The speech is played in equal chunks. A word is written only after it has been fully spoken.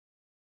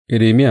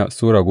Irmiya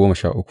Sura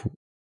 13.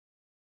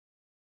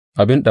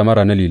 Abin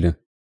ɗamara na lilin.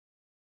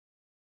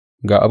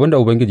 Ga abin da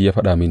Ubangiji ya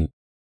faɗa mini,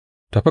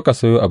 Tafi ka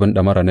sayo abin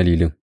ɗamara na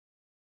lilin,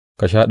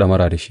 ka sha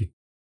ɗamara da shi,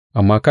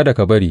 amma kada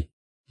ka bari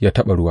ya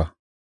taɓa ruwa.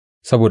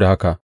 Saboda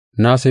haka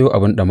na sayo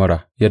abin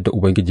ɗamara yadda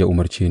Ubangiji ya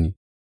umarce ni,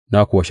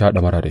 na kuwa sha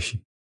ɗamara da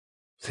shi.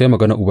 Sai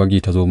maganar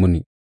Ubangiji ta zo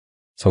mini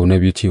sau na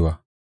biyu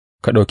cewa,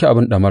 Ka ɗauki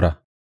abin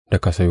ɗamara da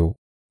ka sayo,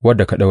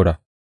 wadda ka ɗaura,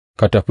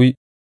 ka tafi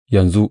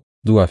yanzu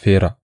zuwa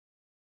Fera,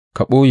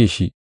 ka ɓoye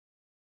shi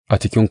a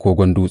cikin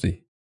kogon dutse.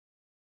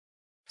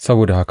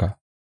 Saboda haka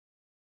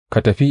ka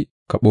tafi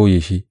ka ɓoye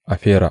shi a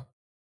Fera,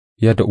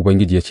 yadda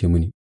Ubangiji ya ce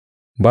mini.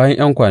 Bayan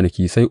 ’yan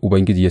kwanaki sai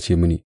Ubangiji ya ce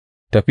mini,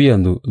 Tafi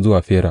yanzu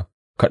zuwa Fera,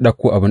 ka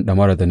ɗauko abin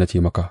ɗamarar da na ce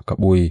maka ka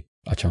ɓoye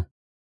a can.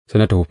 Sai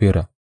na tafi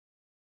Fera,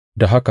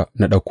 da haka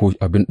na ɗauko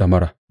abin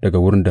ɗamara daga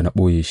wurin da na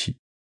ɓoye shi,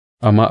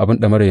 amma abin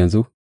ɗamarar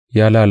yanzu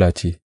ya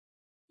lalace,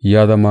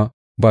 ya zama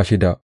ba shi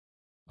da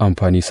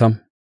amfani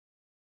sam.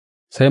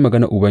 Sai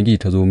maganar Ubangiji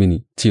ta zo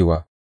mini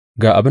cewa,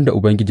 Ga abin da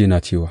Ubangiji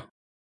yana cewa,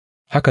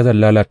 Haka zan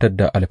lalatar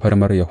da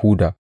alfarmar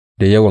Yahuda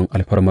da yawan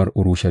alfarmar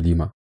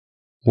Urushalima,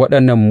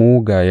 waɗannan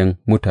mugayen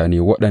mutane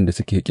waɗanda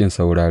suke ƙin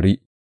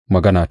saurari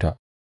maganata,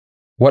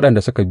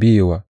 waɗanda suka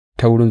biye wa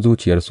taurin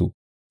zuciyarsu,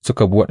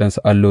 suka bi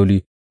waɗansu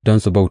alloli don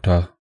su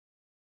bauta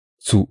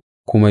su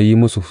kuma yi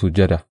musu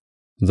sujada,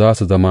 za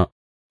su zama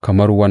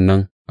kamar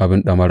wannan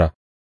abin ɗamara,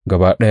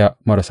 gaba ɗaya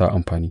marasa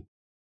amfani.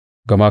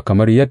 Gama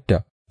kamar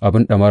yadda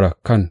abin ɗamara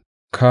kan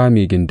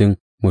kame gindin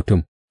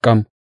mutum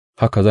ƙam,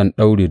 haka zan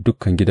ɗaure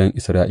dukan gidan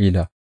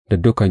Isra'ila da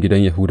dukan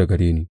gidan Yahuda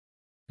gare ni,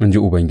 in ji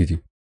Ubangiji,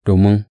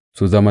 domin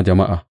su zama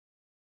jama'a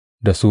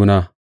da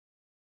suna,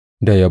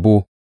 da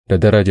yabo, da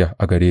daraja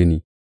a gare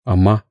ni,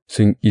 amma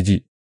sun ƙi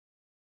ji.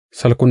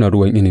 Salkunan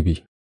ruwan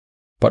inabi.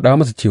 Faɗa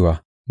musu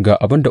cewa, Ga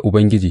abin da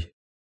Ubangiji,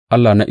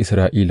 Allah na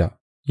Isra'ila,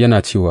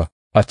 yana cewa,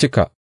 A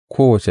cika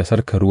kowace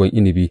salkar ruwan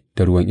inabi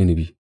da ruwan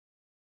inabi.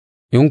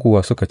 In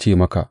kuwa suka ce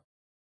maka,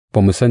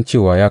 Ba mu san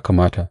cewa ya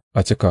kamata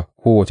a cika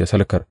kowace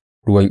salkar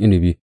ruwan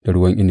inabi da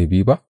ruwan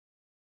inabi ba,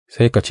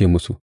 sai ka ce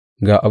musu,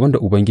 Ga abin da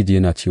Ubangiji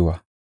yana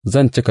cewa,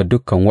 Zan cika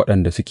dukan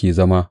waɗanda suke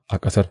zama a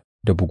ƙasar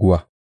da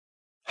buguwa,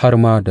 har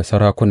ma da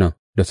sarakunan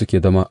da suke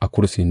zama a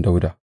kursiyin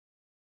Dawuda,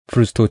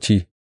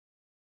 firistoci,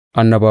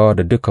 annabawa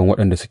da dukan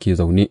waɗanda suke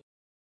zaune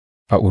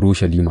a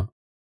Urushalima.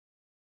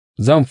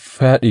 Zan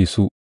fyaɗe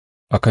su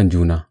a kan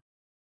juna,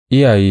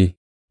 iyaye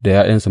da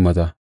 ’ya'yansu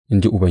maza,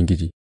 in ji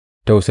Ubangiji,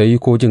 tausayi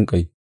ko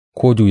jinƙai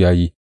ko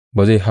juyayi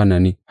ba zai hana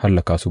ni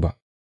hallaka su ba.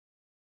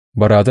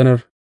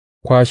 Barazanar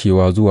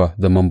kwashewa zuwa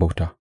zaman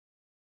bauta.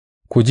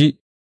 Ku ji,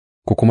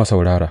 ku kuma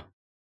saurara,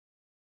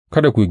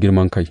 kada ku yi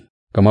girman kai,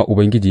 gama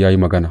Ubangiji ya yi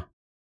magana.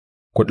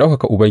 Ku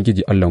ɗaukaka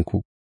Ubangiji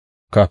Allahnku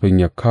kafin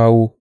ya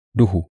kawo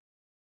duhu,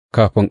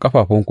 kafin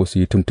ƙafafunku su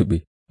yi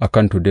tuntuɓe a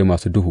kan tuddai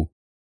masu duhu.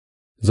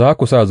 Za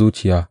ku sa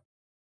zuciya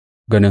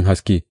ganin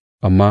haske,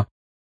 amma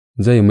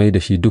zai mai da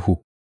shi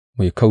duhu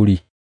mai kauri,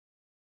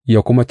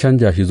 ya kuma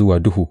canja shi zuwa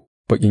duhu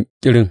baƙin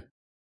ƙirin.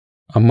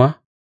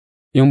 Amma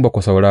in ba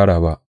ku saurara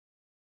ba,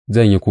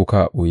 zan yi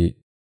kuka a ɓoye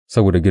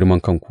saboda girman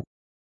kanku,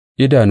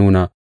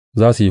 idanuna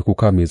za su yi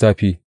kuka mai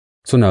zafi,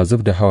 suna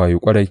zub da hawaye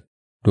ƙwarai,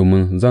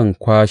 domin zan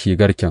kwashe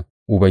garken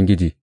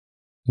Ubangiji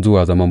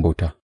zuwa zaman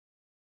bauta.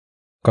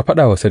 Ka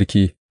faɗa wa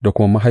sarki da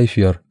kuma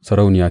mahaifiyar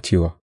sarauniya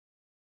cewa,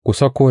 Ku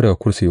sauko daga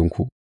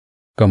kursiyinku,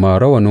 gama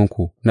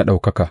rawaninku na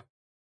ɗaukaka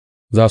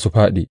za su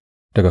fāɗi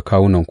daga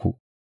kawunanku,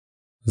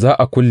 za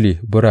a kulle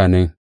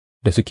biranen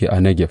da suke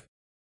a Negeb,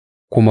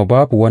 kuma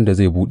babu wanda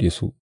zai buɗe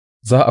su.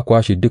 Za a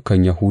kwashe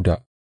dukan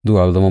Yahuda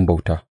zuwa zaman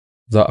bauta,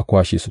 za a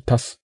kwashe su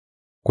tas.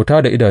 Ku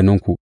tā da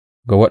idanunku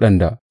ga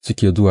waɗanda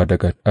suke zuwa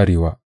daga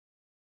arewa,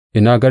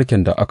 ina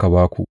garken da aka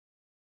ba ku,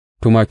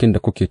 tumakin da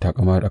kuke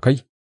taƙama da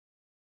kai?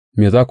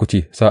 Me za ku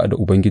ce sa'ad da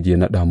Ubangiji ya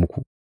naɗa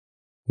muku,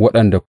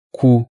 waɗanda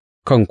ku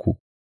kanku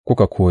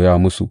kuka koya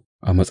musu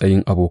a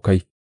matsayin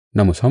abokai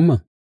na musamman?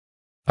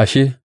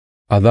 Ashe,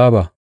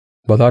 azaba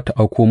ba za ta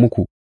auko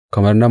muku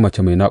kamar na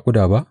mace mai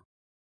naƙuda ba?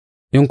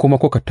 In kuma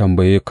kuka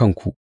tambaye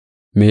kanku,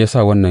 Me ya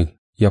sa wannan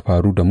ya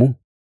faru da mu?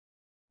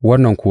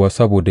 Wannan kuwa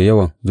saboda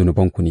yawan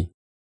zunubanku ne,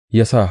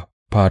 ya sa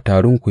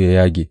fatarinku ya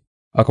yage,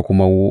 aka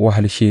kuma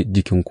wahalshe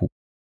jikinku.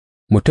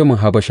 Mutumin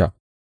Habasha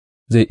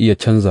zai iya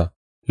canza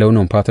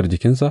launin fatar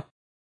jikinsa?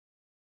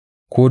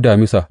 Ko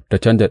damisa ta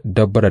canja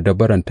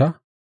dabbare-dabbarenta?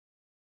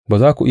 Ba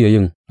za ku iya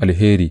yin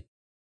alheri,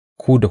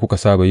 ku da kuka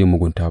saba yin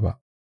mugunta ba.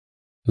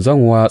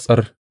 Zan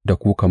watsar da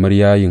ku kamar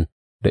yayin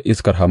da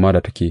iskar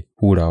hamada take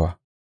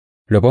hurawa.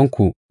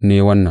 Rabonku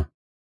ne wannan,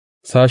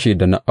 sashe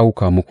da na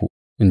auka muku,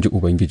 in ji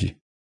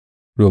Ubangiji,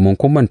 domin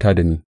kun manta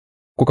da ni,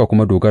 kuka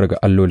kuma dogara ga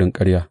allolin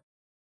ƙarya.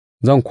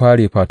 Zan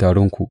kware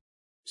fatarunku,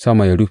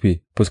 sama ya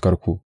rufe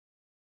fuskarku,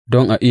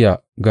 don a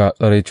iya ga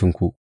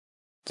tsiraicinku,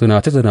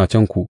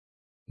 zinace-zinacenku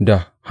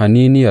da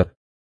haniniyar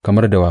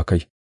kamar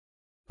dawakai,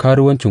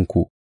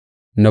 karuwancinku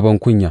na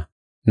bankunya,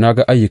 na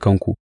ga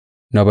ayyukanku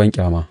na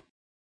banƙyama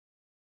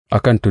a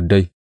kan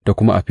tuddai da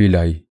kuma a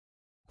filaye.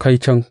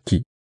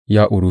 Kaitonki,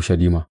 ya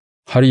Urushalima,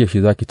 har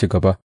yaushe za ki ci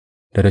gaba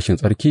da rashin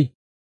tsarki?